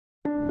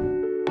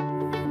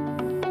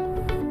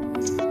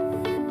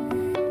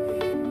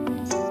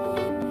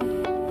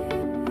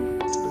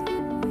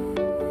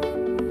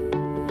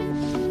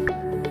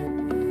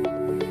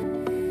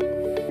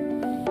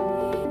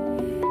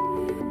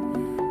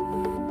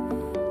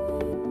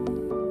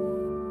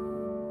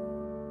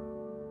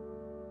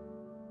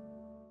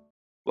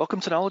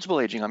Welcome to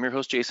Knowledgeable Aging. I'm your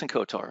host, Jason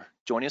Kotar.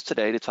 Joining us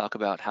today to talk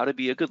about how to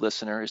be a good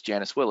listener is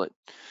Janice Willett.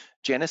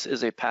 Janice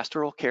is a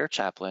pastoral care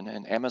chaplain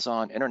and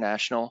Amazon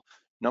International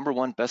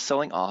 #1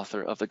 best-selling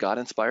author of the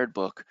God-inspired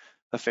book,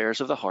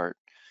 Affairs of the Heart,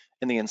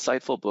 and the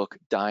insightful book,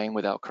 Dying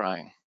Without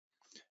Crying.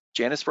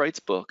 Janice writes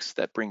books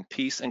that bring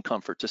peace and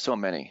comfort to so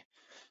many.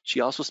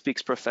 She also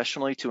speaks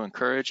professionally to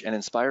encourage and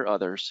inspire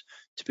others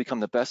to become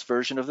the best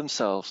version of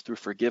themselves through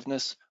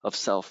forgiveness of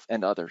self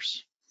and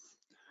others.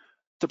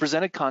 The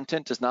presented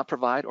content does not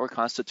provide or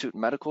constitute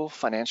medical,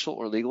 financial,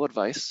 or legal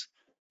advice.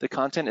 The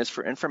content is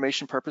for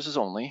information purposes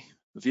only.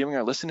 Viewing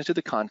or listening to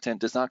the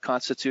content does not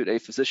constitute a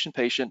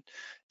physician-patient,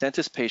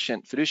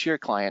 dentist-patient,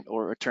 fiduciary-client,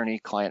 or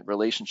attorney-client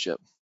relationship.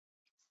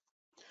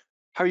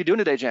 How are you doing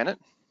today, Janet?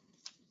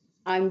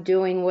 I'm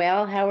doing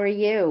well. How are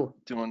you?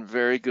 Doing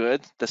very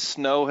good. The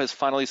snow has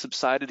finally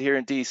subsided here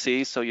in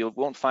DC, so you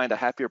won't find a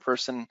happier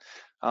person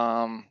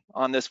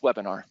on this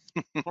webinar.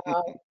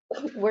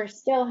 We're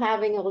still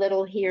having a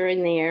little here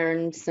and there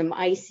and some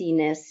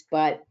iciness,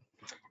 but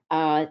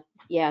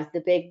yeah,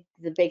 the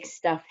big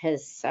stuff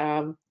has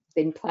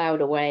been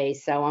plowed away,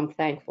 so I'm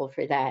thankful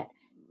for that.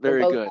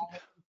 Very good.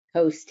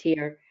 Coast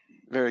here.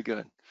 Very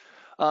good.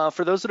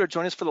 For those that are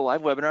joining us for the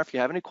live webinar, if you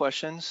have any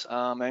questions,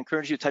 I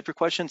encourage you to type your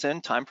questions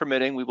in, time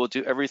permitting. We will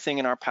do everything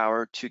in our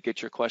power to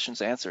get your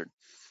questions answered.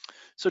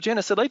 So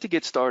Janice, I'd like to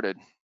get started.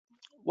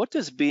 What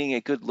does being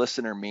a good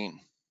listener mean?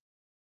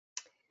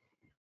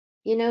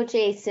 You know,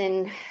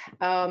 Jason,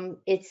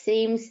 it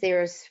seems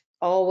there's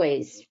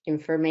always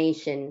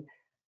information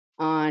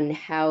on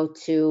how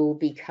to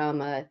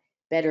become a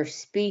better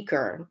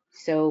speaker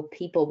so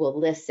people will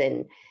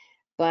listen.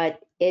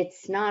 But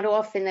it's not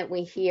often that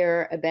we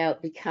hear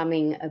about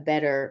becoming a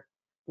better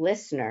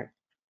listener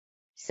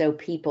so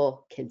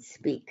people can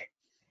speak.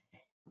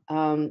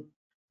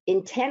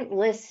 Intent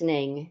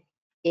listening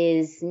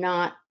is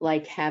not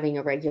like having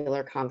a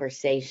regular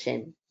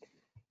conversation.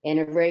 In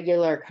a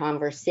regular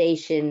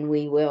conversation,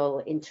 we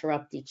will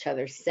interrupt each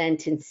other's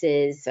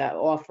sentences,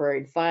 offer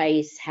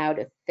advice, how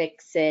to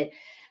fix it.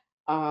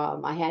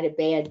 I had a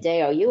bad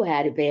day. Oh, you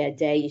had a bad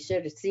day. You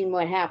should have seen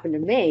what happened to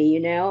me,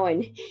 you know,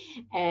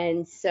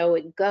 and so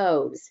it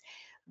goes.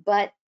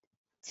 But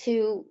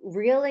to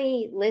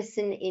really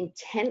listen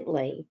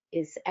intently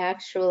is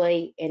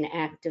actually an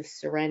act of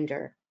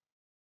surrender.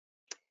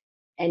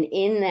 And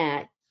in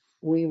that,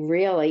 we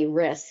really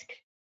risk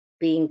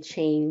being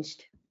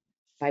changed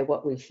by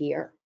what we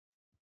hear.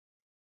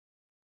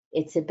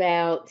 It's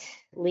about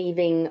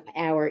leaving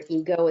our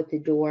ego at the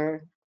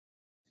door.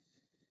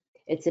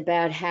 It's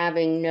about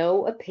having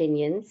no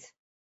opinions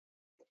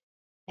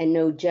and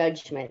no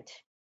judgment.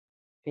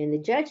 And the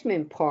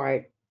judgment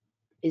part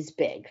is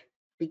big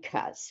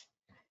because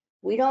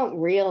we don't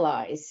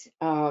realize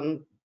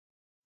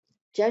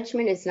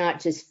judgment is not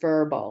just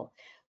verbal,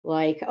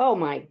 like, oh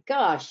my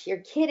gosh, you're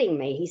kidding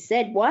me. He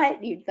said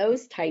what?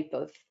 Those type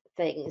of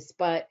things.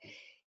 But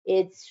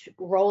it's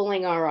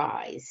rolling our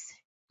eyes,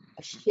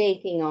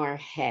 shaking our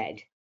head,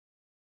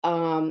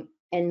 and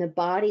the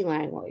body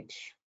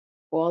language.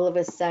 All of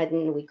a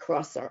sudden, we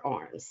cross our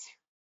arms.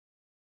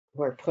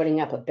 We're putting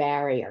up a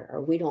barrier,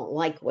 or we don't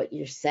like what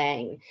you're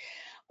saying,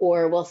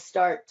 or we'll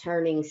start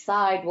turning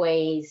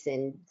sideways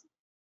and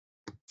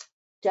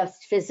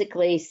just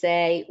physically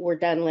say, we're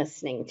done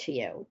listening to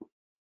you.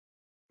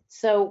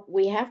 So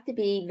we have to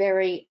be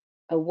very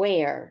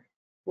aware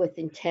with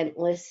intent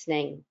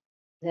listening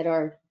that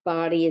our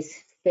body is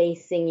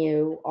facing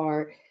you,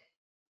 our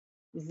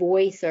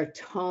voice, our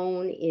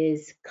tone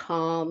is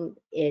calm,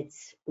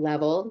 it's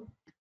level.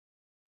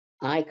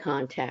 Eye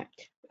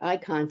contact. Eye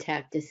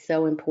contact is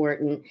so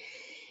important.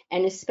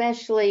 And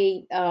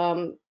especially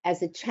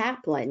as a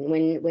chaplain,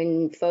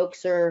 when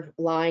folks are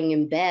lying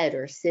in bed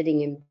or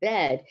sitting in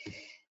bed,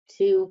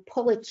 to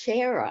pull a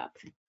chair up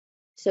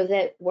so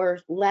that we're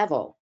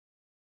level.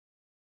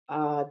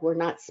 We're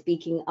not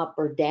speaking up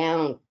or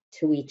down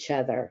to each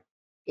other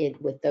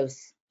with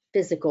those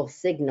physical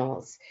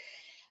signals.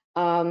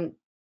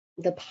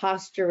 The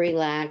posture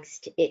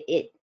relaxed.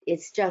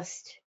 It's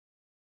just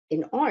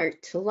an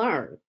art to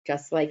learn,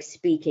 just like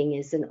speaking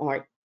is an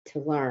art to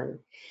learn.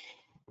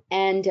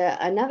 And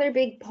another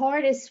big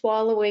part is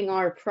swallowing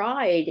our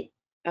pride.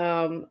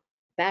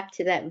 Back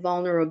to that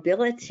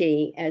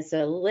vulnerability as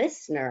a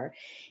listener.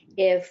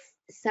 If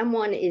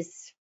someone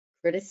is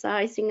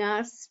criticizing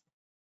us,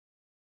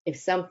 if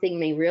something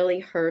may really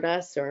hurt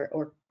us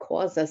or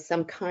cause us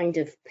some kind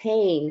of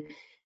pain,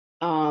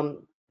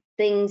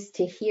 things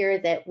to hear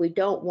that we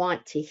don't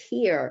want to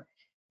hear,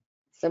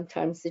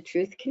 sometimes the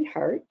truth can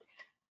hurt.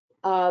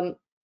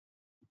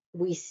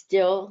 We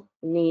still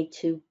need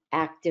to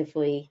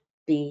actively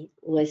be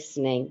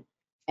listening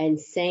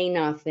and say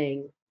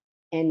nothing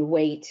and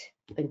wait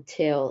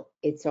until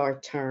it's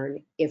our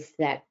turn, if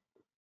that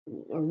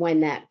or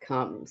when that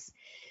comes.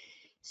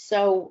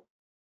 So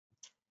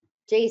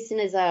Jason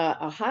is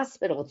a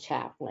hospital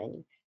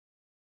chaplain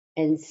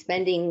and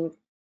spending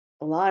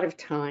a lot of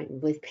time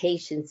with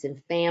patients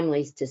and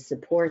families to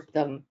support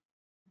them.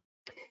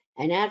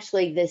 And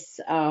actually, this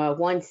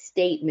one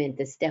statement,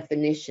 this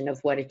definition of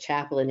what a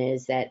chaplain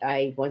is that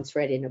I once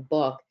read in a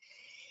book,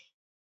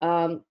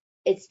 um,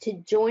 it's to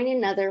join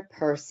another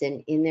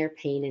person in their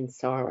pain and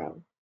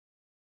sorrow.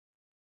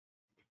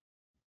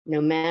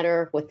 No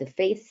matter what the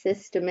faith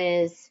system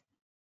is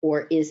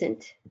or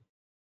isn't,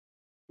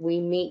 we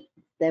meet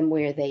them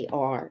where they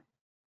are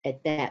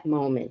at that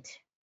moment.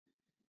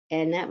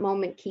 And that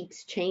moment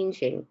keeps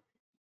changing.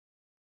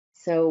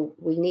 So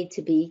we need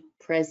to be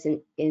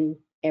present in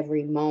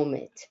every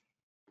moment.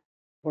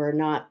 We're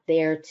not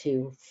there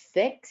to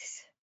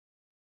fix,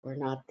 we're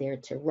not there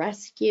to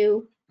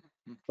rescue,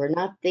 we're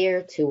not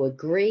there to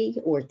agree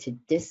or to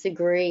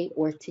disagree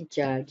or to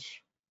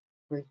judge.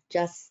 We're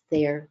just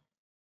there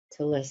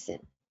to listen.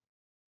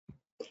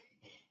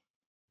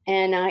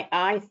 And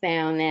I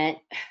found that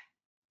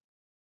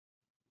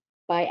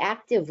by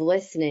active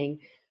listening,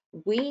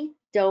 we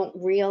don't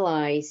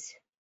realize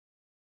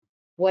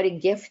what a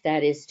gift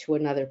that is to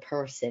another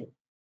person,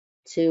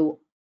 to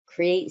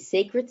create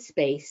sacred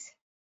space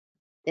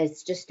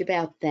that's just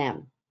about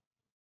them.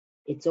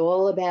 It's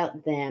all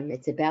about them.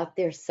 It's about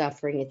their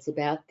suffering. It's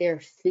about their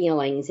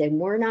feelings, and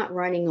we're not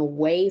running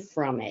away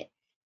from it.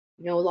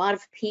 You know, a lot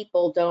of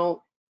people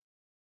don't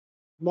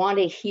want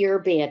to hear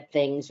bad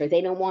things, or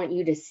they don't want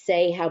you to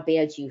say how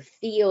bad you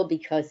feel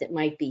because it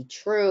might be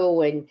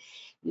true. And,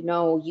 you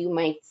know, you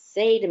might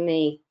say to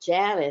me,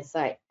 Janice,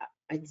 I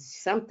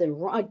something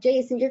wrong.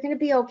 Jason, you're going to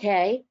be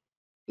okay.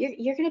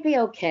 You're going to be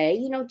okay.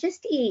 You know,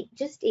 just eat,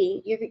 just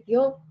eat.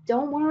 You'll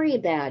don't worry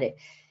about it.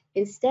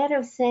 Instead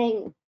of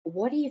saying,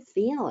 what are you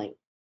feeling?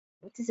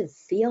 What does it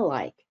feel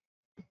like?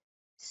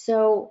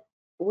 So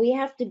we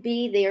have to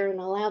be there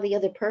and allow the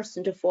other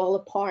person to fall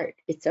apart.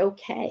 It's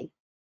okay.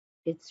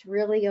 It's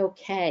really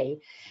okay.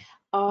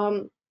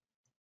 Um,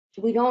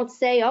 we don't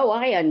say, oh,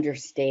 I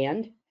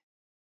understand.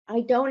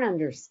 I don't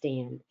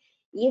understand.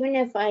 Even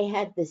if I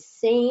had the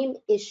same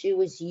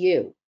issue as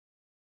you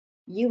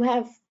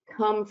have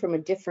come from a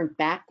different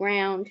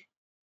background.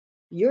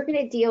 You're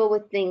going to deal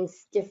with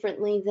things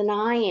differently than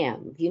I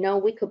am. You know,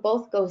 we could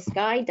both go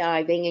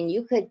skydiving, and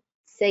you could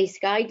say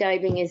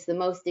skydiving is the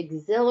most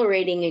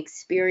exhilarating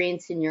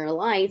experience in your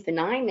life, and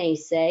I may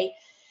say,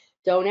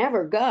 don't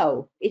ever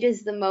go. It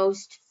is the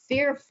most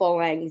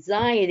fearful,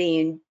 anxiety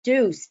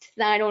induced.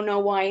 I don't know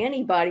why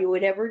anybody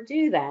would ever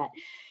do that.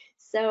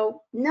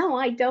 So, no,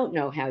 I don't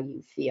know how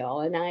you feel,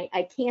 and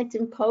I can't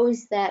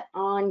impose that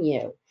on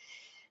you.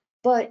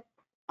 But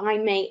I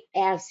may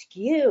ask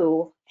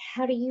you,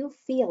 how do you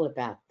feel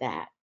about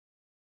that?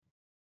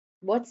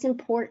 What's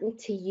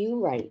important to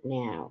you right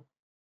now?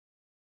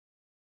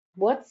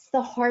 What's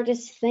the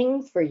hardest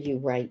thing for you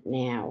right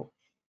now?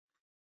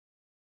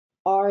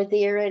 Are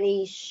there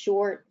any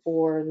short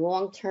or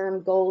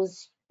long-term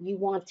goals you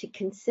want to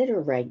consider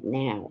right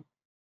now?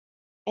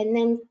 And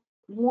then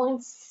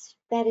once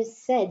that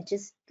is said,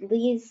 just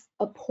leave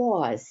a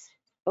pause.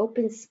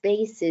 Open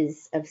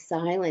spaces of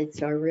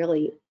silence are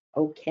really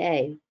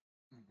okay.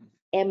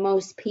 And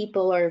most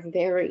people are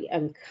very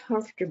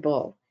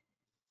uncomfortable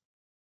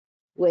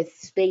with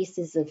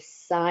spaces of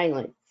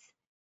silence.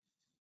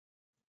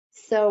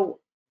 So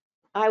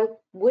I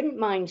wouldn't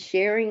mind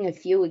sharing a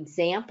few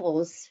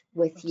examples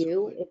with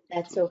you, Absolutely. if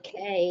that's Absolutely.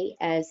 okay,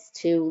 as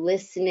to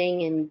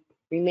listening and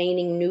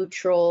remaining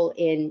neutral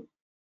in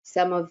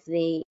some of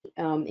the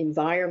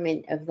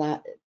environment of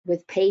the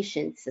with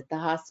patients at the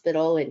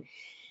hospital, and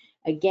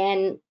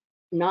again,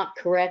 not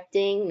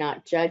correcting,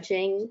 not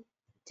judging,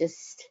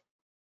 just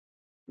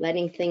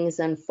letting things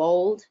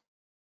unfold.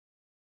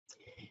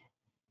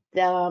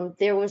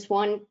 There was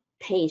one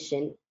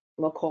patient,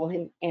 we'll call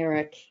him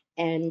Eric,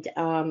 and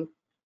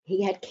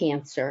he had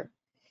cancer.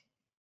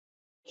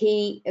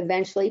 He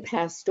eventually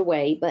passed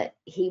away, but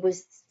he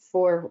was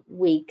for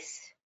weeks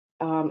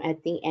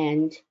at the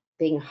end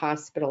being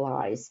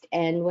hospitalized.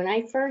 And when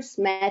I first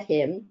met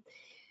him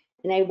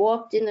and I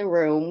walked in the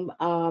room,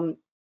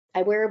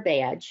 I wear a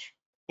badge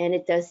and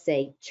it does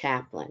say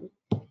chaplain.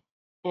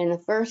 And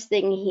the first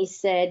thing he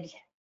said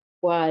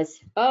was,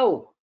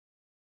 oh,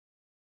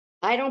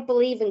 I don't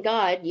believe in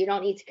God. You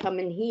don't need to come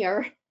in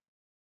here.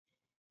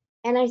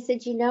 And I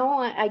said, you know,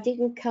 I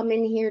didn't come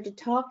in here to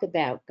talk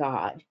about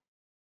God.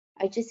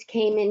 I just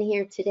came in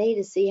here today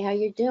to see how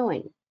you're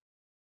doing.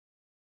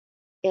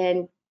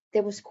 And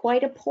there was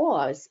quite a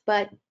pause,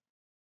 but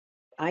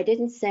I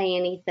didn't say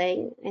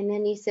anything. And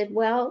then he said,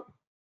 well,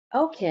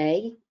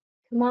 okay,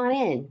 come on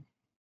in.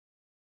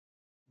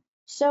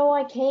 So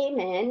I came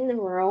in the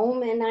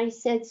room and I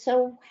said,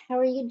 so how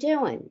are you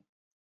doing?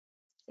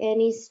 And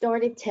he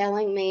started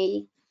telling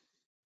me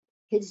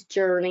his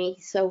journey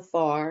so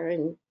far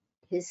and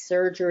his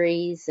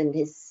surgeries and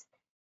his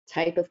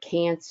type of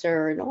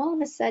cancer. And all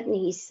of a sudden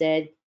he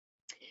said,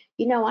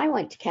 you know, I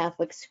went to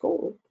Catholic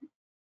school.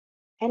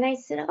 And I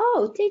said,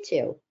 oh, did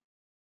you?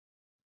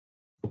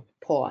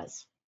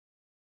 Pause.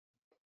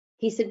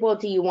 He said, well,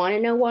 do you want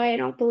to know why I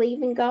don't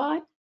believe in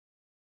God?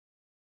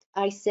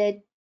 I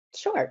said,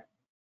 sure.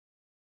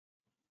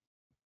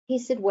 He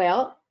said,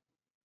 well,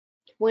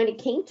 when it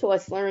came to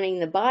us learning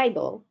the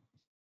Bible,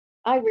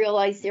 I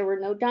realized there were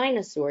no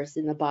dinosaurs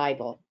in the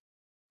Bible.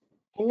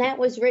 And that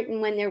was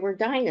written when there were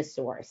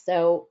dinosaurs.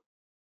 So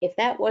if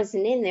that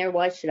wasn't in there,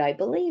 why should I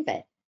believe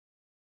it?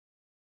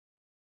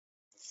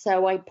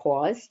 So I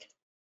paused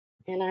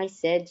and I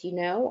said,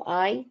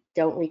 I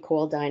don't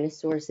recall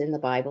dinosaurs in the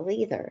Bible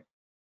either.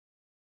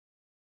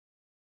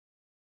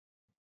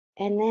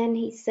 And then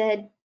he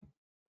said,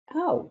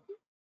 oh,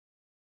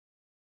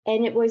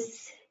 and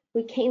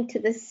we came to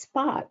this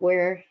spot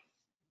where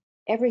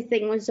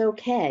everything was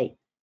okay.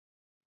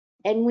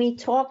 And we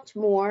talked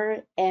more.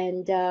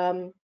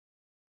 And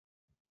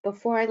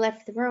before I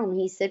left the room,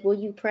 he said, will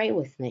you pray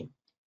with me?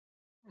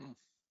 Mm.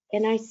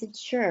 And I said,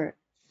 sure.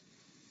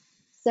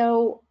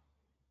 So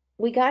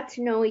we got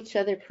to know each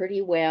other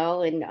pretty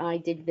well. And I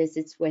did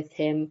visits with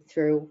him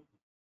through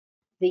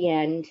the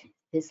end,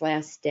 his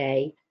last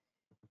day.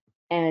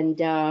 And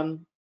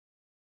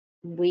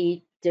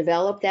we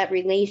developed that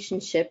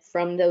relationship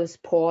from those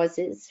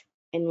pauses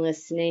and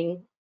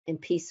listening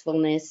and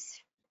peacefulness.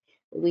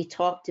 We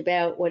talked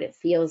about what it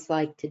feels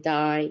like to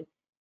die,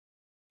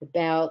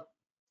 about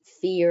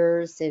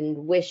fears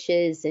and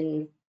wishes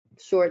and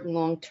short and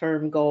long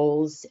term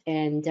goals.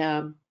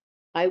 And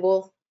I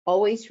will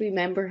always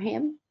remember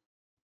him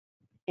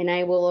and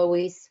I will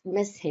always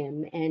miss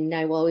him. And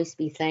I will always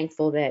be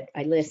thankful that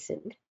I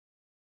listened.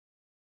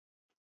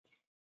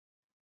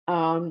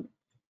 Um,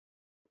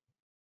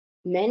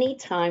 Many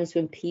times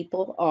when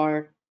people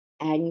are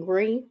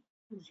angry,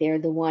 they're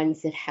the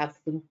ones that have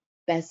the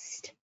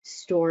best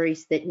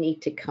stories that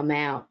need to come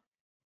out.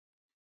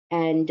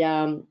 And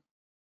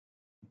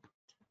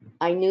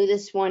I knew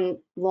this one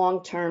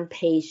long-term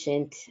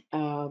patient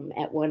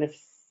at one of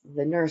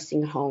the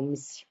nursing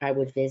homes I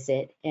would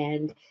visit,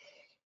 and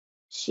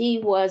she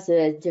was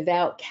a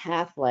devout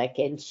Catholic,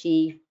 and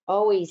she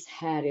always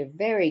had a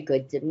very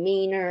good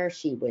demeanor.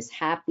 She was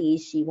happy.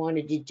 She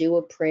wanted to do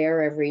a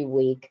prayer every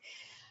week.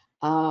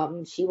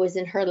 She was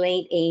in her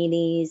late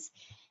 80s.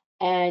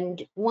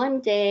 And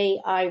one day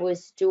I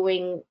was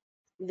doing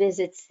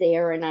visits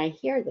there and I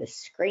hear this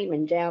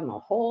screaming down the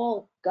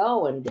hall,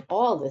 going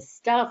all the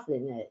stuff,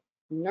 and the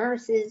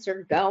nurses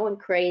are going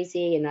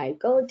crazy. And I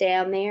go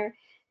down there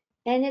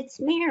and it's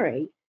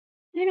Mary.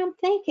 And I'm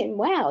thinking,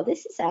 wow,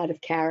 this is out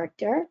of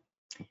character.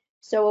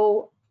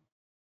 So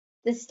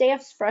the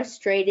staff's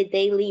frustrated.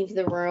 They leave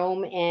the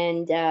room,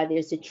 and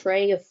there's a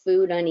tray of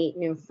food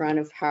uneaten in front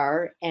of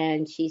her,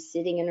 and she's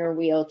sitting in her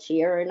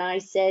wheelchair. And I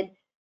said,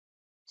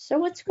 so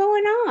what's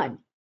going on?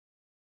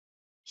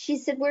 She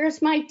said, where's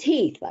my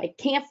teeth? I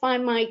can't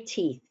find my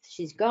teeth.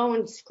 She's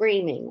going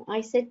screaming.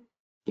 I said,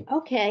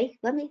 okay,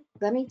 let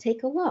me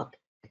take a look.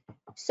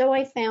 So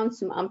I found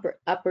some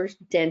upper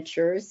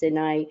dentures and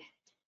I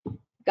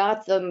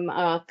got them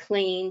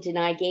cleaned and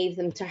I gave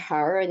them to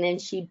her. And then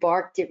she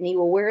barked at me,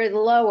 well, where are the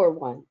lower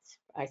ones?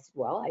 I said,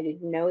 well, I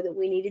didn't know that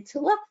we needed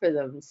to look for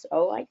them.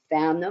 So I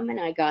found them and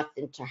I got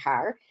them to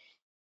her.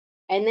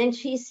 And then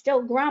she's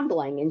still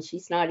grumbling and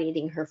she's not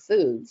eating her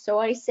food. So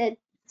I said,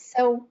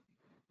 so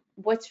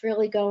what's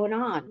really going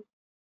on?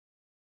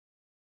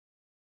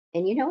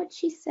 And you know what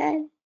she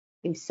said?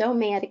 I'm so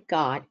mad at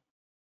God.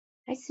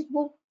 I said,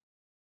 well,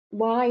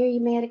 why are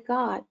you mad at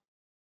God?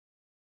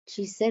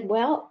 She said,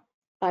 well,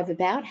 I've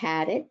about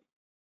had it.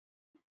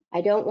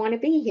 I don't want to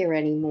be here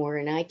anymore.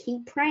 And I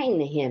keep praying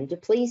to him to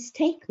please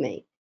take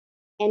me.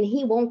 And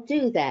he won't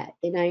do that.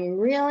 And I'm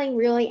really,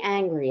 really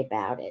angry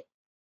about it.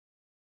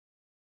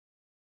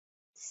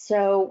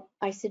 So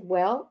I said,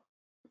 well,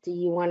 do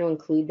you want to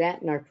include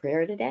that in our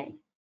prayer today?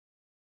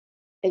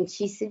 And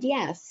she said,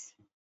 yes.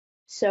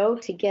 So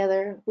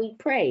together we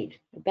prayed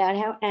about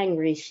how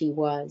angry she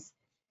was.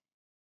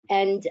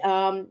 And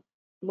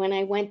when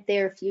I went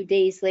there a few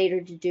days later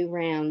to do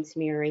rounds,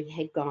 Mary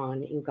had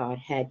gone and God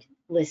had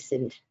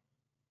listened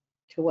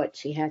to what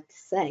she had to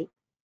say.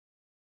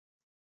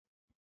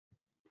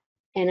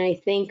 And I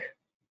think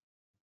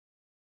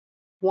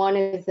one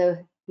of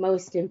the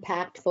most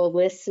impactful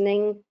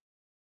listening,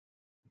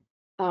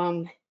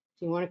 if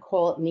you want to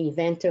call it an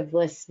event of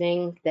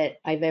listening that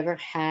I've ever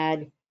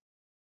had,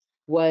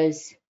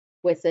 was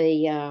with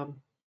a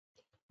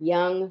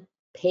young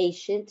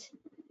patient,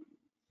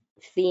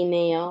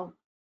 female,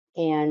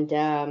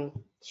 and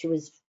she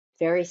was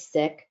very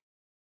sick.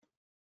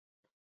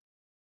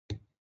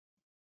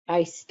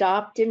 I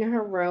stopped in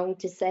her room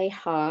to say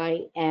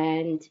hi,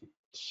 and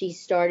she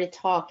started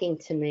talking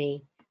to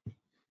me.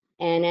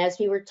 And as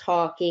we were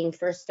talking,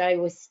 first I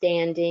was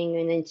standing,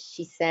 and then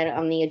she sat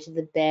on the edge of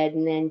the bed,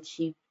 and then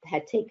she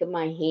had taken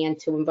my hand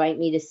to invite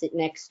me to sit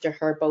next to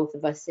her, both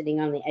of us sitting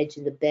on the edge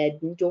of the bed.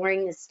 And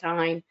during this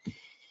time,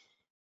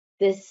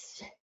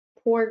 this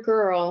poor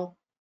girl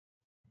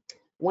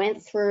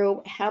went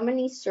through how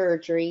many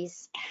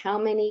surgeries, how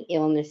many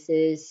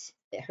illnesses,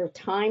 her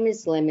time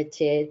is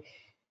limited.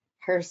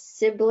 Her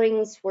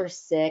siblings were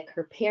sick.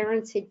 Her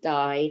parents had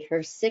died.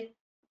 Her sick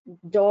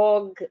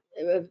dog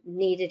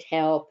needed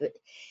help.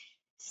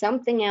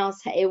 Something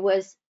else. It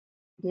was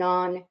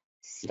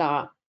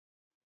non-stop.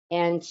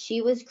 And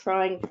she was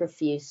crying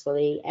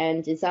profusely.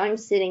 And as I'm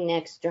sitting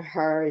next to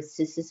her, it's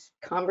just this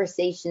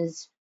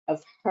conversations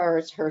of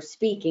hers, her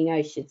speaking,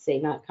 I should say,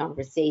 not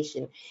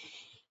conversation,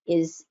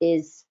 is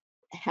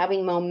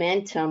having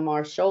momentum.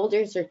 Our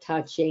shoulders are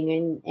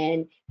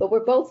touching, but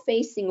we're both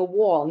facing a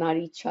wall, not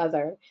each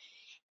other.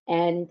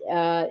 And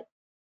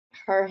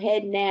her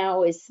head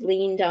now is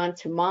leaned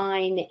onto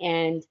mine,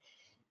 and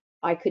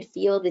I could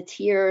feel the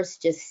tears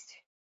just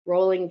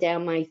rolling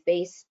down my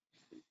face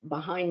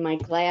behind my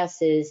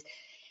glasses.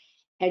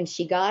 And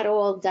she got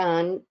all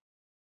done,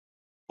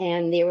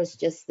 and there was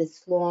just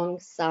this long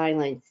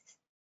silence.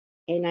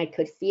 And I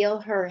could feel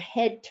her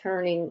head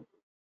turning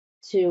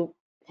to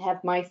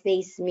have my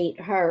face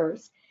meet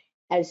hers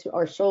as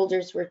our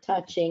shoulders were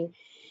touching.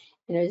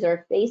 And as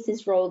our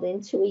faces rolled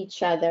into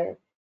each other,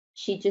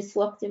 she just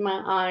looked in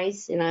my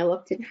eyes and I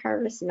looked in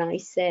hers, and I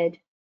said,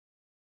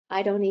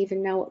 I don't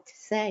even know what to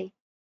say.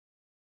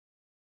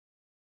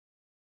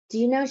 Do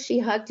you know, she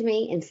hugged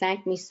me and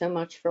thanked me so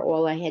much for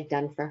all I had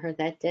done for her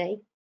that day.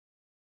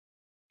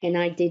 And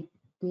I did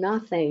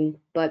nothing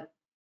but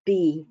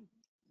be,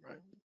 Right.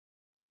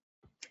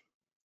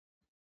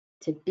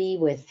 to be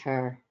with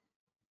her.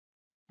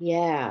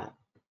 Yeah.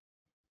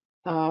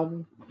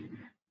 Another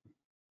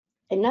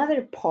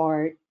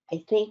part,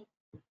 I think,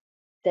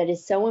 that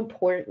is so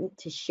important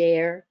to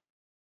share.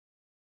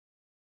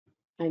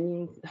 I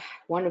mean,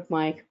 one of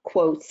my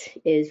quotes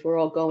is, we're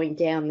all going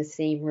down the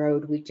same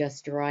road, we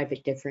just arrive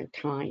at different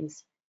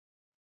times.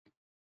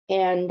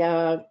 And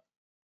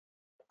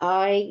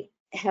I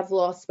have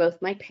lost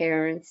both my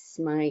parents.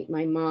 My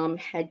mom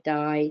had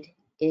died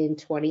in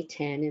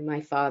 2010 and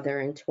my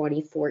father in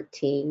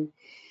 2014.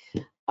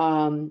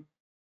 And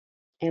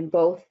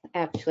both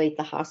actually at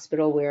the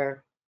hospital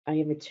where I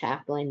am a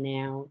chaplain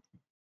now,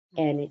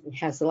 and it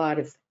has a lot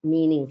of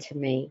meaning to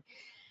me.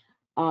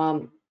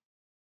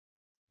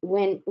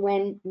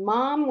 When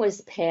mom was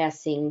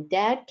passing,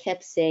 dad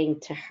kept saying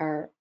to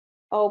her,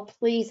 oh,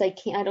 please, I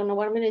don't know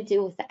what I'm going to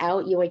do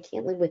without you. I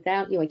can't live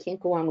without you. I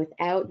can't go on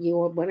without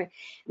you.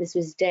 This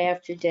was day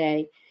after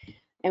day.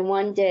 And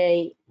one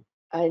day,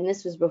 and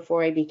this was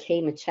before I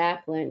became a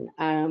chaplain,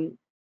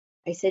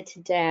 I said to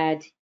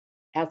dad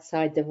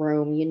outside the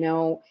room, you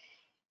know,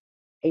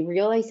 I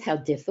realize how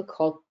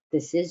difficult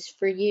this is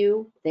for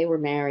you. They were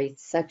married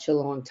such a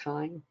long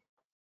time.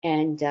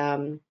 And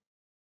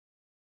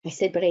I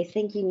said, but I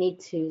think you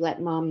need to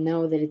let mom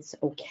know that it's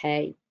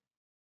okay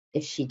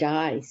if she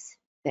dies,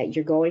 that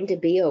you're going to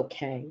be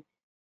okay.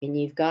 And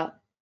you've got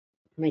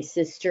my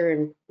sister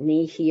and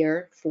me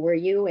here for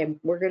you, and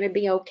we're going to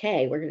be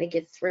okay. We're going to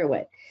get through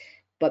it.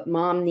 But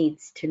mom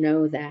needs to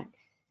know that.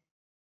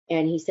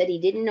 And he said he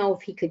didn't know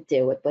if he could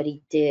do it, but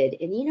he did.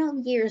 And you know,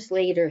 years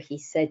later, he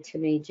said to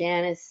me,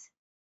 Janice,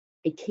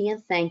 I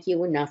can't thank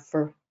you enough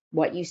for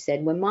what you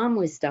said when mom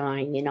was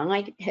dying. And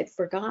I had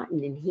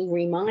forgotten, and he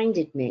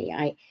reminded me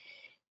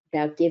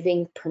about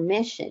giving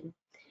permission.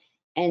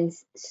 And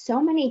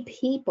so many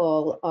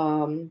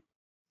people,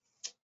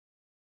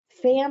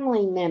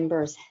 family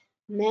members,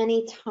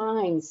 many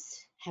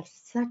times have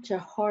such a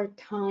hard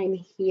time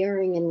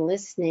hearing and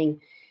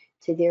listening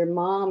to their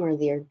mom or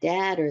their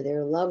dad or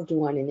their loved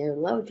one, and their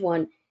loved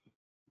one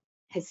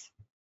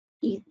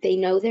they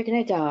know they're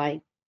going to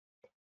die.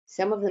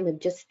 Some of them have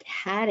just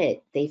had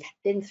it. They've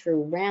been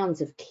through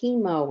rounds of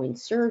chemo and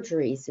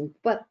surgeries,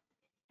 but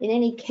in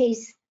any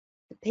case,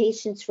 the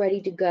patient's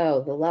ready to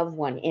go, the loved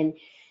one, and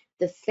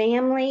the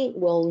family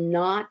will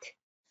not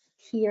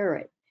hear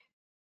it.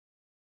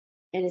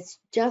 And it's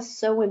just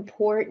so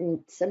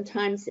important.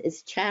 Sometimes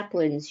as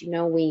chaplains, you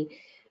know,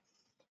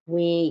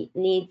 we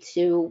need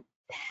to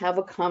have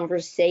a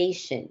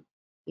conversation.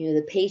 You know,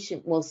 the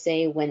patient will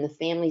say when the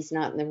family's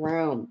not in the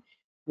room,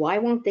 why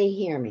won't they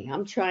hear me?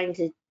 I'm trying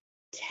to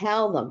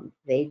tell them.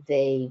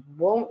 They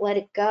won't let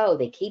it go.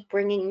 They keep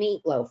bringing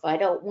meatloaf. I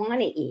don't want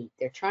to eat.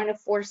 They're trying to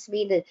force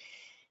me to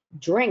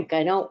drink.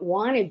 I don't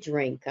want to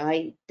drink.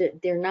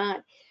 They're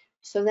not.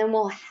 So then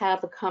we'll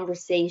have a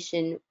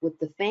conversation with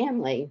the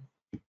family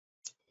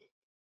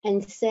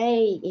and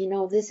say, you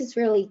know, this is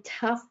really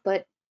tough,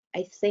 but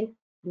I think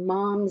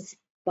mom's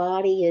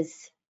body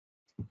has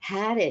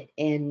had it,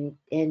 and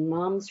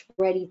mom's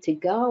ready to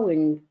go,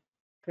 and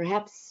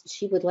perhaps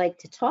she would like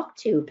to talk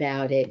to you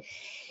about it.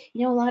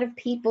 You know, a lot of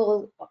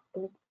people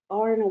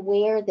aren't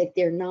aware that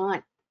they're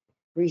not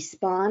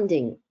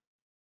responding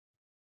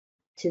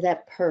to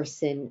that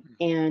person.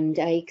 And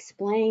I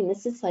explain,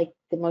 this is like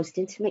the most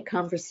intimate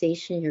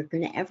conversation you're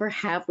going to ever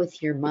have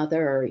with your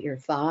mother or your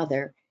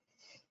father,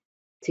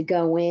 to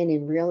go in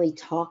and really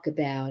talk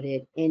about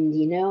it. And,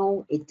 you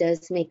know, it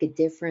does make a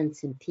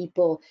difference. And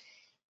people,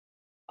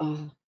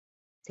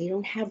 they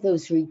don't have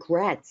those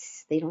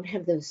regrets. They don't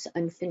have those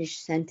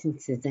unfinished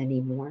sentences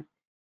anymore.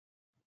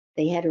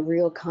 They had a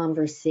real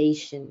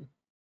conversation.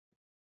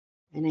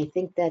 And I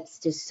think that's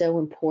just so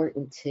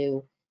important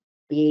to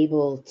be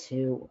able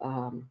to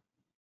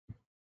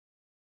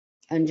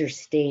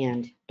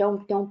understand.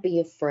 Don't be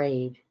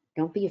afraid.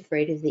 Don't be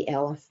afraid of the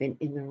elephant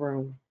in the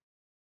room.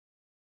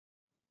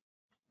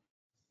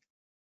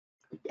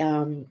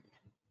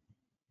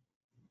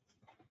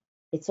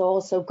 It's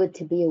also good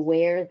to be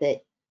aware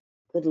that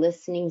good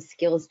listening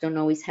skills don't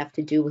always have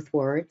to do with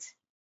words.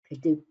 I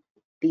do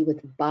be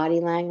with body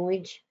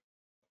language.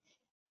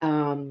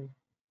 My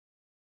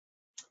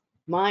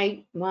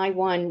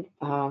one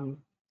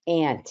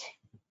aunt,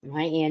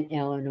 my Aunt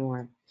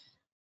Eleanor,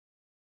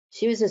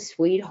 she was a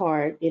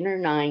sweetheart in her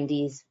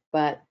 90s,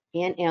 but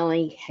Aunt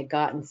Ellie had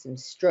gotten some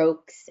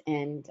strokes,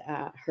 and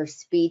her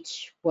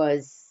speech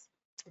was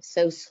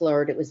so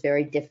slurred, it was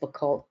very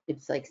difficult.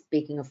 It's like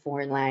speaking a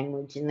foreign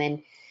language. And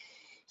then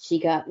she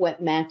got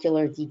wet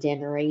macular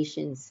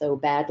degeneration so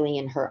badly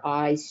in her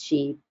eyes,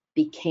 she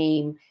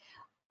became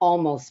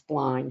almost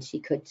blind. She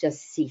could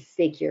just see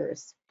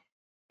figures.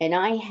 And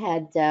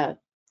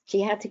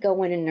she had to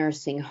go in a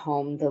nursing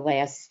home the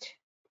last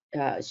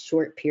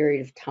short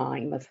period of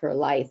time of her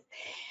life.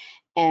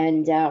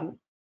 And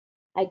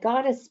I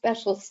got a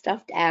special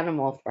stuffed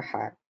animal for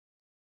her.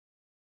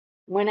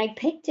 When I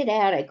picked it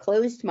out, I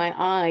closed my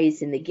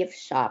eyes in the gift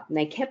shop and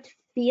I kept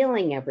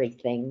feeling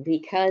everything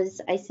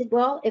because I said,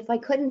 well, if I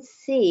couldn't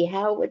see,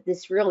 how would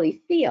this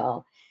really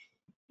feel?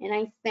 And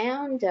I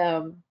found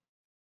a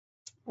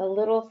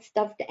little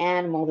stuffed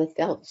animal that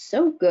felt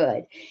so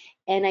good.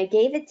 And I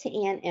gave it to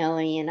Aunt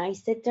Ellie and I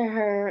said to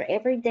her,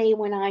 every day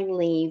when I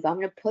leave, I'm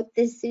going to put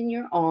this in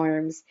your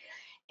arms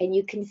and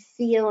you can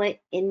feel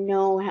it and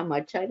know how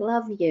much I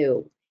love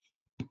you.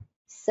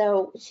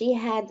 So she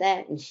had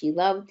that and she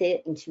loved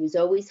it and she was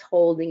always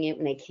holding it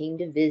when I came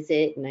to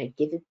visit, and I'd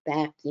give it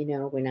back,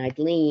 when I'd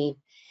leave.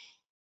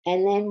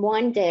 And then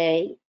one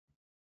day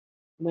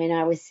when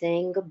I was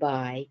saying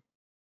goodbye,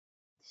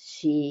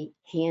 she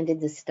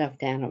handed the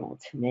stuffed animal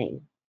to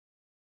me.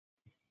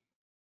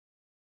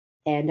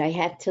 And I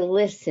had to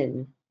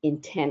listen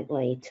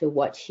intently to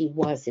what she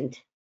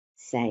wasn't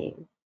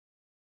saying.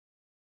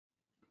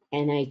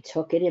 And I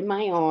took it in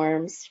my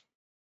arms,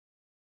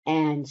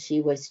 and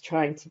she was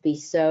trying to be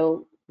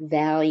so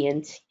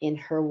valiant in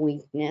her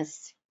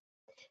weakness.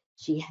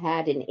 She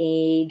had an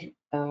aide,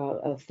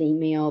 a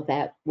female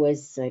that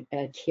was a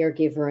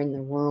caregiver in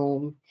the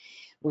room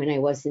when I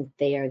wasn't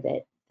there,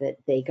 that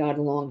they got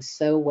along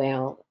so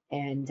well.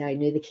 And I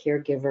knew the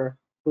caregiver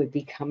would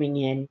be coming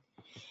in.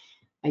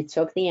 I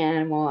took the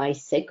animal, I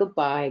said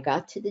goodbye, I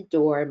got to the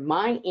door.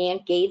 My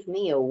aunt gave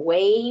me a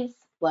wave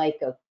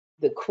like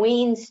the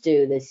queens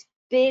do, this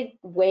big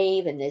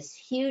wave and this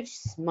huge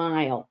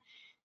smile.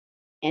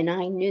 And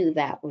I knew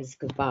that was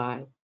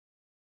goodbye.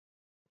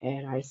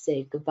 And I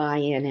said, goodbye,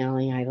 Aunt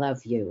Ellie, I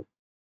love you.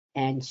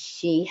 And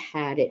she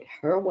had it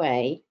her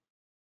way,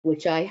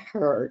 which I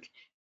heard.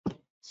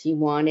 She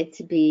wanted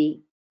to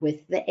be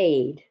with the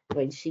aide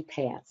when she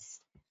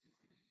passed.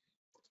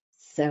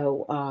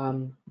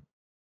 So,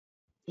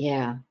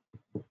 yeah,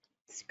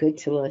 it's good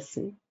to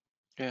listen.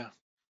 Yeah.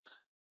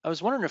 I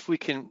was wondering if we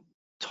can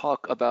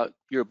talk about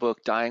your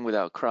book, Dying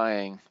Without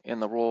Crying,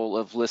 and the role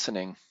of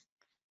listening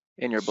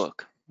in your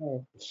book.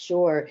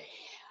 Sure.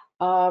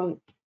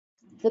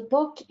 The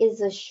book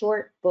is a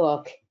short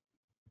book,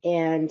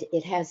 and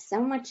it has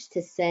so much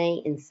to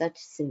say in such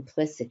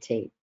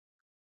simplicity.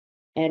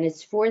 And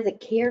it's for the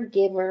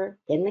caregiver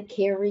and the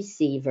care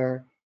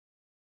receiver.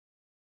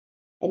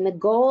 And the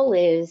goal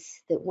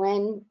is that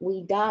when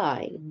we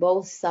die,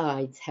 both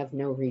sides have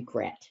no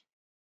regret.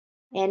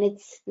 And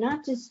it's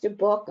not just a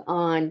book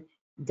on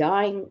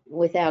dying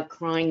without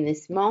crying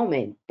this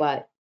moment,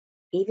 but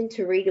even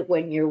to read it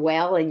when you're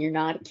well and you're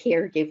not a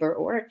caregiver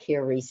or a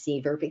care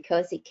receiver,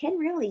 because it can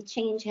really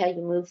change how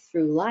you move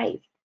through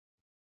life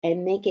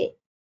and make it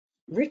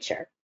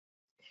richer.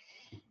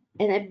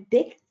 And a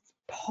big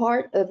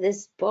part of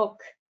this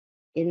book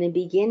in the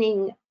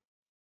beginning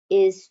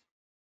is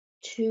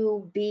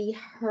to be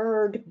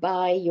heard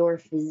by your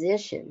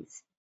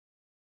physicians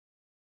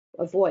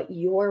of what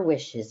your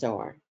wishes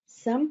are.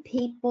 Some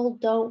people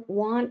don't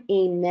want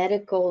a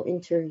medical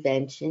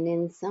intervention,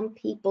 and some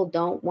people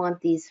don't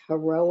want these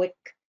heroic,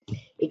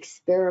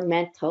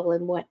 experimental,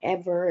 and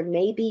whatever. And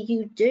maybe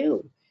you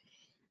do,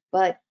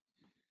 but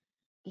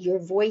your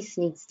voice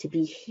needs to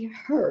be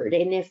heard.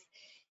 And if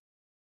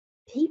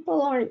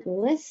people aren't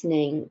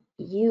listening,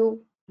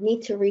 you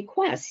need to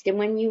request. And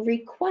when you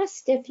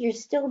request, if you're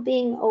still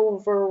being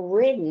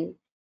overridden,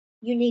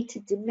 you need to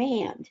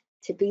demand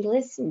to be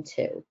listened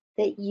to,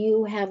 that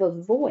you have a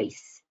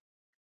voice.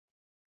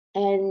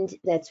 And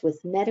that's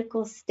with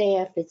medical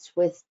staff, it's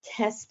with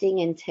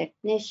testing and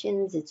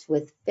technicians, it's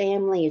with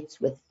family, it's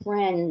with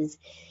friends.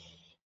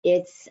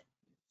 It's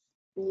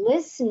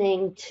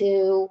listening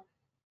to,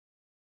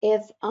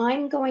 if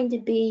I'm going to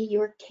be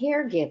your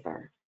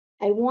caregiver,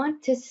 I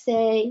want to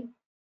say,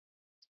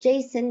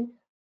 Jason,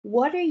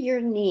 what are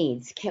your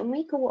needs? Can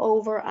we go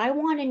over? I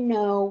want to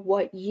know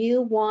what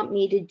you want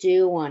me to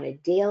do on a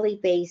daily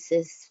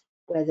basis,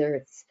 whether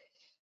it's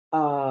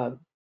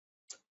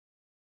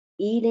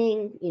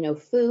eating,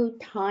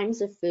 food,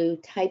 times of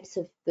food, types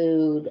of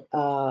food,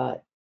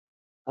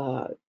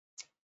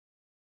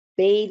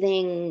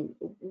 bathing,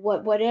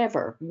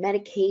 whatever,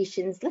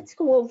 medications. Let's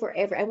go over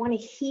I want to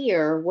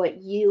hear what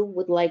you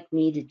would like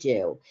me to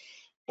do.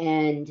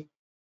 And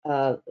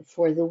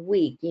for the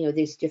week,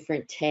 there's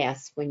different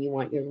tasks when you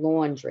want your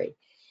laundry.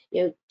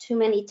 Too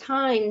many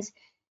times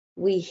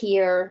we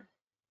hear,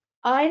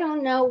 I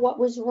don't know what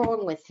was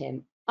wrong with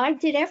him. I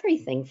did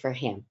everything for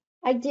him.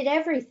 I did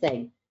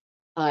everything.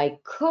 I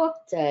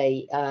cooked,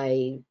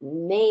 I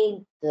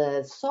made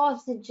the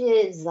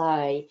sausages,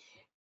 I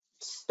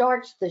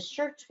starched the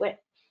shirts with,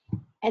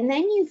 and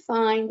then you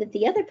find that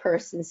the other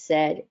person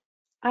said,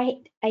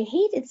 I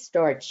hated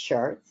starched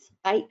shirts.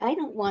 I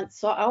don't want,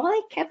 so all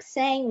I kept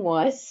saying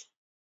was,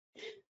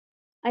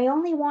 I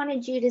only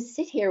wanted you to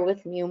sit here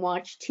with me and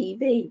watch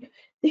TV.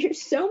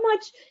 There's so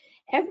much,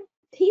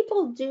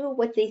 people do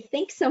what they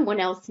think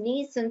someone else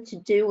needs them to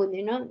do, and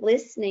they're not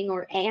listening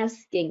or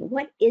asking,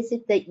 what is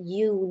it that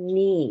you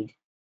need?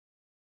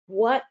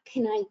 What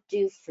can I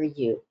do for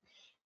you?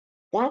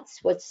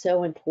 That's what's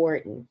so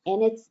important.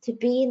 And it's to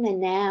be in the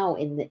now,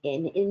 in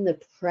the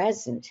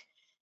present.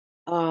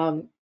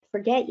 Um,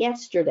 Forget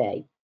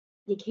yesterday.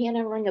 You can't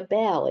unring a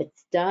bell.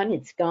 It's done,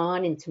 it's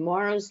gone, and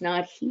tomorrow's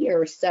not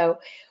here. So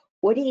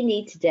what do you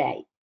need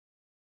today?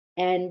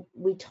 And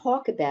we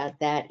talk about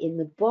that in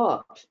the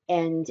book.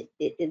 And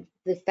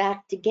the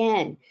fact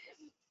again,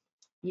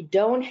 you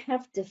don't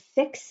have to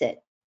fix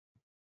it.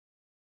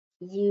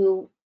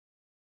 You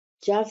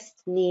just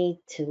need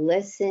to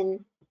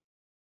listen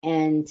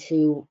and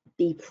to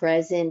be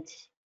present.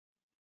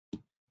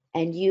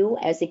 And you,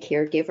 as a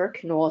caregiver,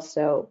 can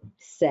also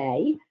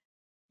say,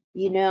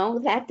 you know,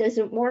 that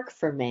doesn't work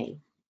for me.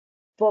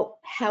 But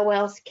how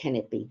else can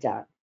it be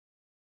done?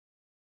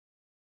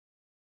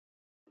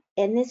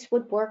 And this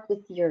would work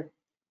with your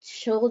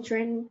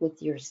children,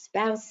 with your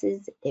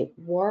spouses. It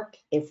work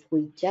if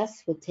we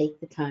just would take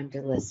the time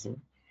to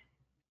listen.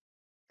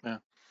 Yeah.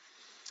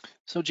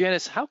 So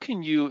Janice, how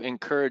can you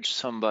encourage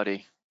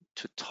somebody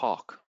to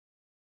talk?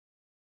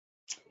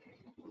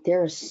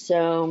 There are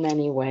so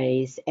many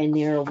ways, and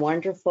there are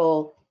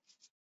wonderful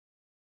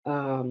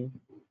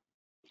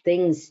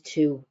things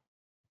to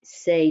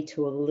say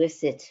to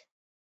elicit.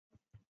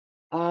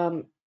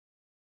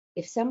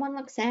 If someone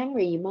looks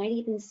angry, you might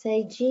even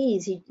say,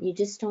 geez, you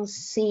just don't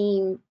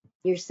seem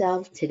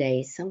yourself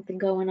today. Something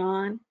going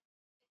on?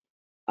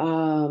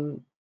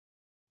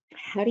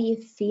 How do you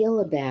feel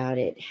about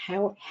it?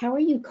 How are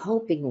you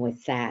coping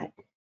with that?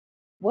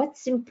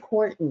 What's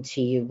important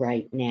to you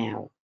right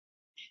now?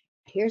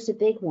 Here's a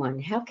big one.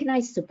 How can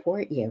I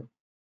support you?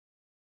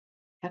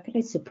 How can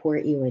I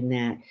support you in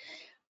that?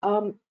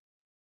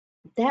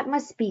 That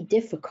must be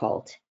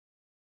difficult.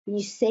 When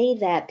you say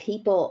that,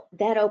 people,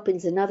 that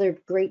opens another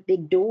great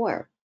big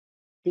door,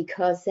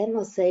 because then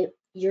they'll say,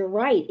 you're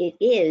right, it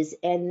is.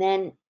 And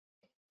then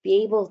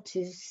be able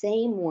to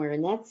say more.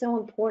 And that's so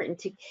important,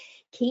 to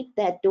keep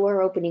that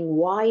door opening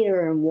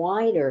wider and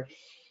wider.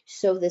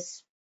 So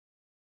this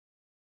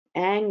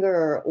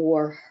anger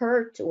or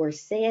hurt or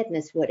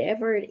sadness,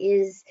 whatever it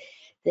is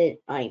that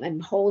I'm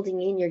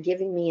holding in, you're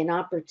giving me an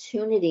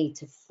opportunity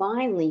to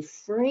finally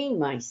free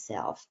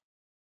myself.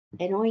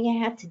 And all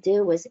you have to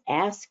do was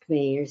ask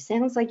me, or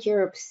sounds like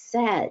you're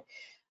upset,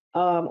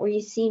 or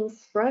you seem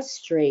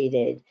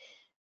frustrated.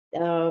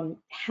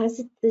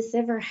 Has this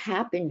ever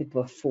happened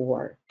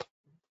before?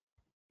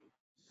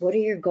 What are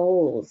your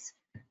goals?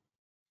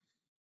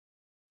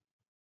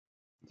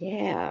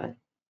 Yeah.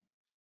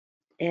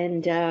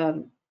 And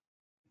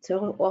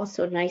so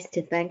also nice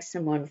to thank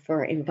someone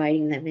for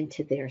inviting them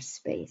into their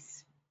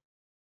space.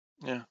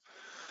 Yeah.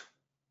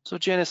 So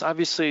Janice,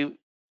 obviously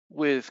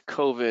with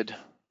COVID,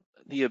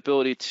 the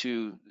ability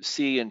to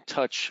see and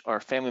touch our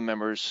family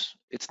members,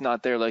 it's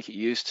not there like it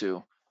used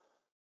to.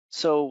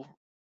 So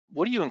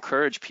what do you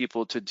encourage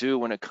people to do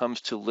when it comes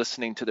to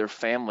listening to their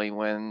family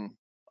when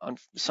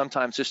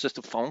sometimes it's just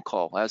a phone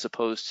call, as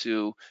opposed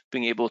to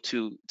being able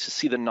to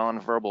see the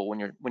nonverbal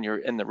when you're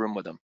in the room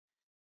with them?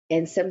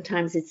 And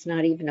sometimes it's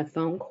not even a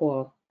phone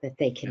call that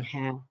they can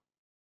have.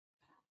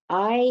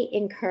 I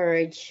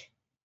encourage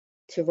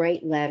to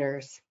write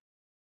letters,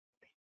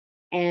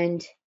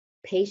 and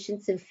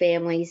patients and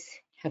families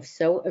have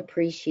so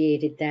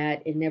appreciated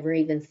that and never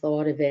even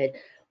thought of it,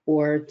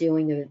 or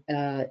doing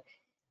a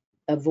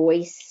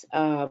voice,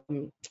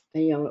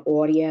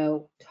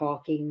 audio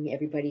talking,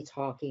 everybody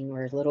talking,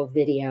 or a little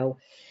video.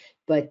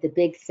 But the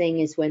big thing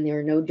is when there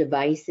are no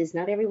devices,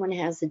 not everyone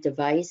has a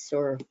device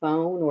or a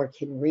phone or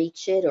can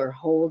reach it or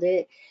hold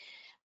it.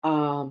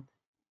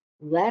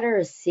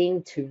 Letters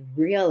seem to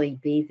really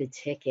be the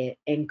ticket,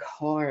 and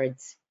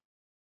cards.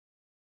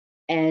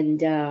 And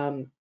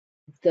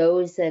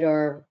those that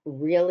are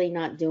really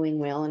not doing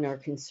well and are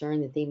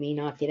concerned that they may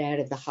not get out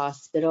of the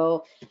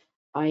hospital,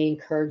 I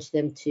encourage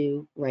them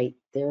to write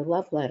their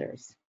love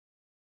letters.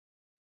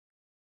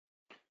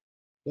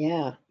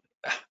 Yeah.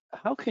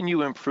 How can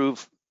you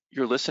improve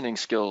your listening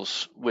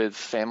skills with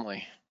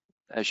family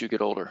as you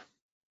get older?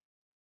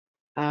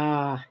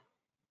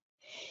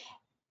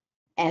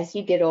 As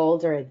you get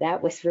older,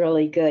 that was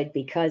really good,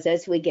 because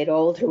as we get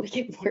older, we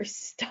get more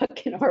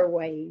stuck in our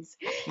ways,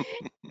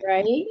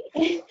 right?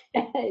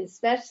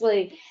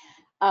 Especially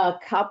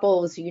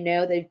couples,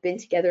 they've been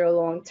together a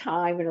long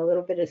time, and a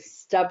little bit of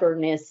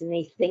stubbornness, and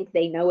they think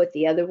they know what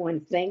the other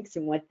one thinks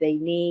and what they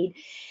need.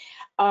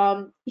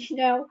 Um, you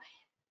know,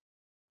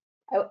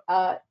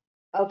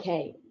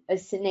 okay, a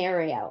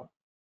scenario.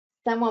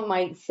 someone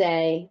might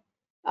say,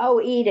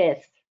 "Oh,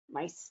 Edith,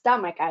 my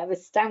stomach, I have a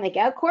stomach."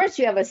 Of course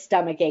you have a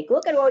stomach ache.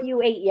 Look at what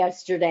you ate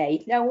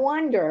yesterday. No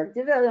wonder.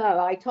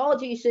 I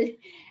told you you should.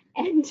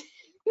 And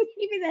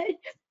even that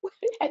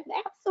had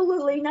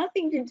absolutely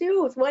nothing to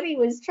do with what he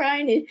was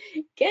trying to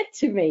get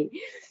to me.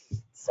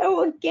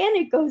 So again,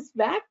 it goes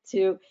back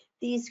to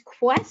these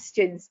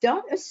questions.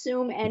 Don't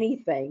assume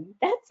anything.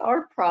 That's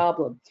our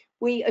problem.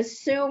 We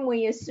assume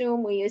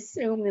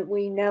that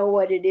we know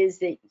what it is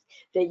that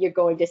you're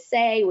going to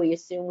say. We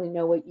assume we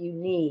know what you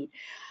need.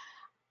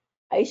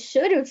 I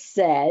should have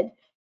said,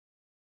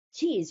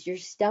 "Geez, your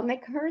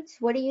stomach hurts.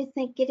 What do you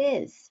think it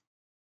is?"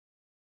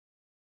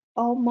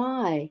 Oh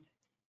my.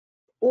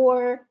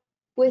 Or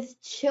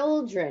with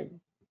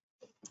children,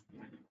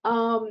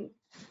 um,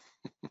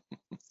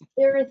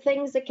 there are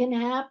things that can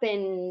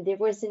happen. There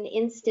was an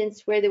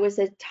instance where there was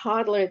a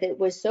toddler that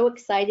was so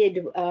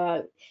excited.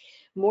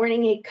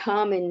 Morning had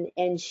come,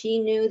 and she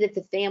knew that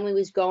the family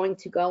was going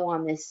to go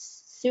on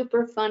this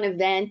super fun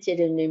event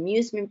at an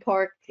amusement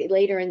park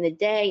later in the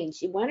day. And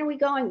she, "When are we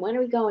going? When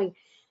are we going?"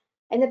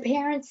 And the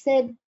parents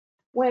said,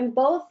 "When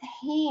both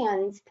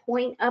hands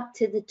point up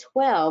to the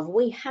 12,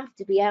 we have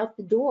to be out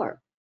the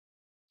door."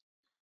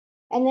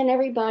 And then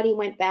everybody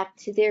went back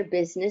to their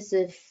business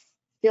of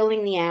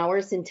filling the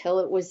hours until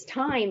it was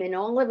time. And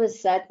all of a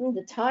sudden,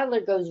 the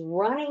toddler goes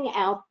running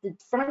out the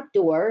front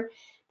door.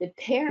 The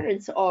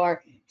parents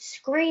are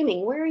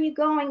screaming, "Where are you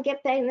going?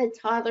 Get back." And the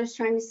toddler's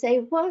trying to say,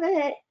 "What?"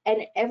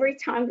 And every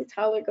time the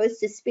toddler goes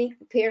to speak,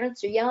 the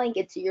parents are yelling,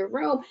 "Get to your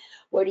room.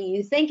 What are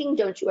you thinking?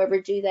 Don't you ever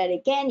do that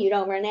again. You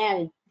don't run out."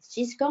 And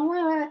she's going,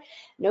 "Ah."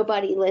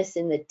 Nobody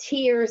listened. The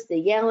tears, the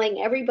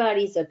yelling,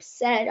 everybody's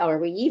upset. Are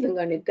we even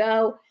going to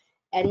go?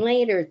 And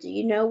later, do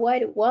you know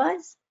what it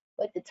was?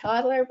 What the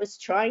toddler was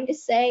trying to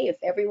say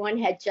if everyone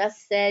had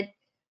just said,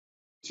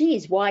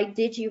 "Geez, why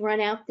did you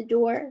run out the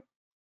door?"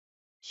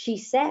 She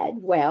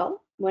said,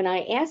 "Well, when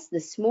I asked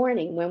this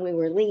morning when we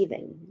were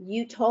leaving,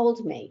 you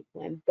told me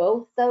when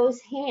both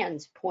those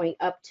hands point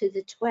up to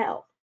the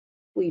 12,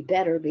 we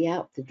better be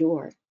out the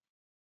door."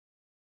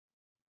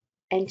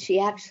 And she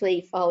actually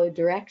followed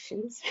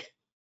directions,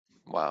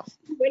 Wow.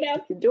 went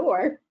out the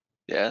door.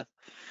 Yeah.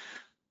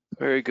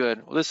 Very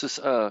good. Well, this is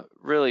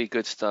really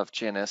good stuff,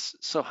 Janice.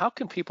 So how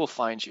can people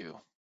find you?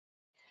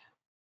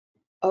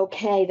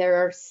 Okay,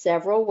 there are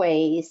several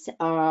ways.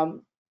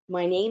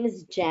 My name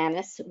is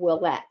Janice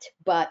Willette,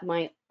 but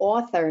my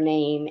author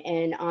name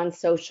and on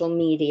social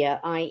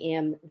media, I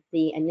am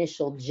the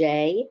initial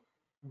J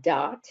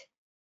dot,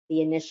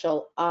 the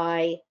initial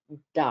I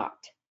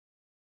dot,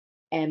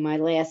 and my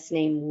last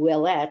name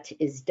Willette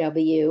is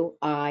Willett.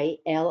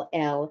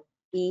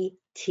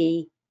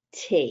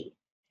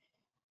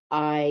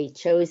 I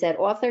chose that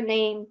author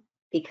name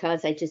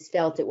because I just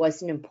felt it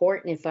wasn't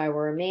important if I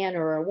were a man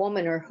or a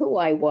woman or who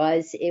I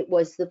was. It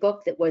was the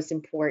book that was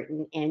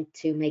important and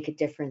to make a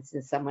difference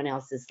in someone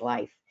else's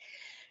life.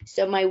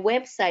 So my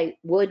website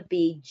would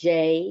be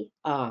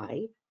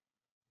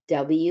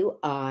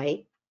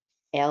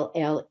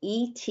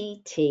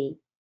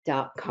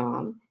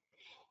JIWILLETT.com.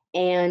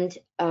 And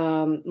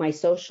my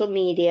social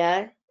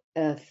media,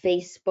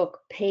 Facebook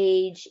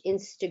page,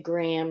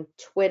 Instagram,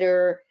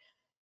 Twitter,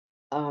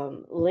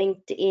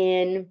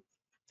 LinkedIn,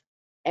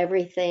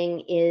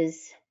 everything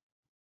is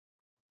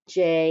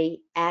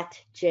J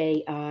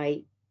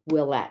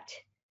Willette.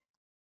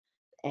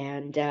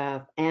 And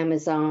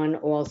Amazon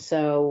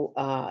also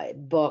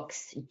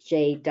books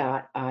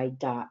J.I.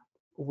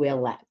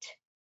 Willette.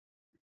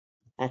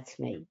 That's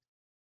me.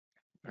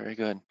 Very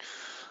good.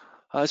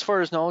 As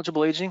far as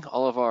knowledgeable aging,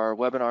 all of our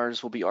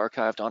webinars will be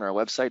archived on our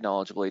website,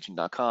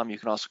 knowledgeableaging.com. You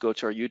can also go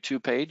to our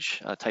YouTube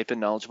page, type in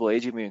knowledgeable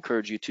aging. We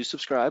encourage you to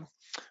subscribe.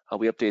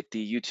 We update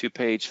the YouTube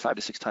page 5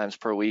 to 6 times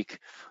per week.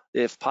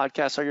 If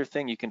podcasts are your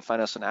thing, you can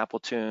find us on Apple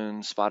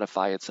Tunes,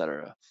 Spotify,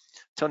 etc.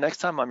 Till next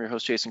time, I'm your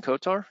host, Jason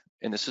Kotar,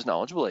 and this is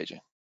Knowledgeable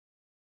Aging.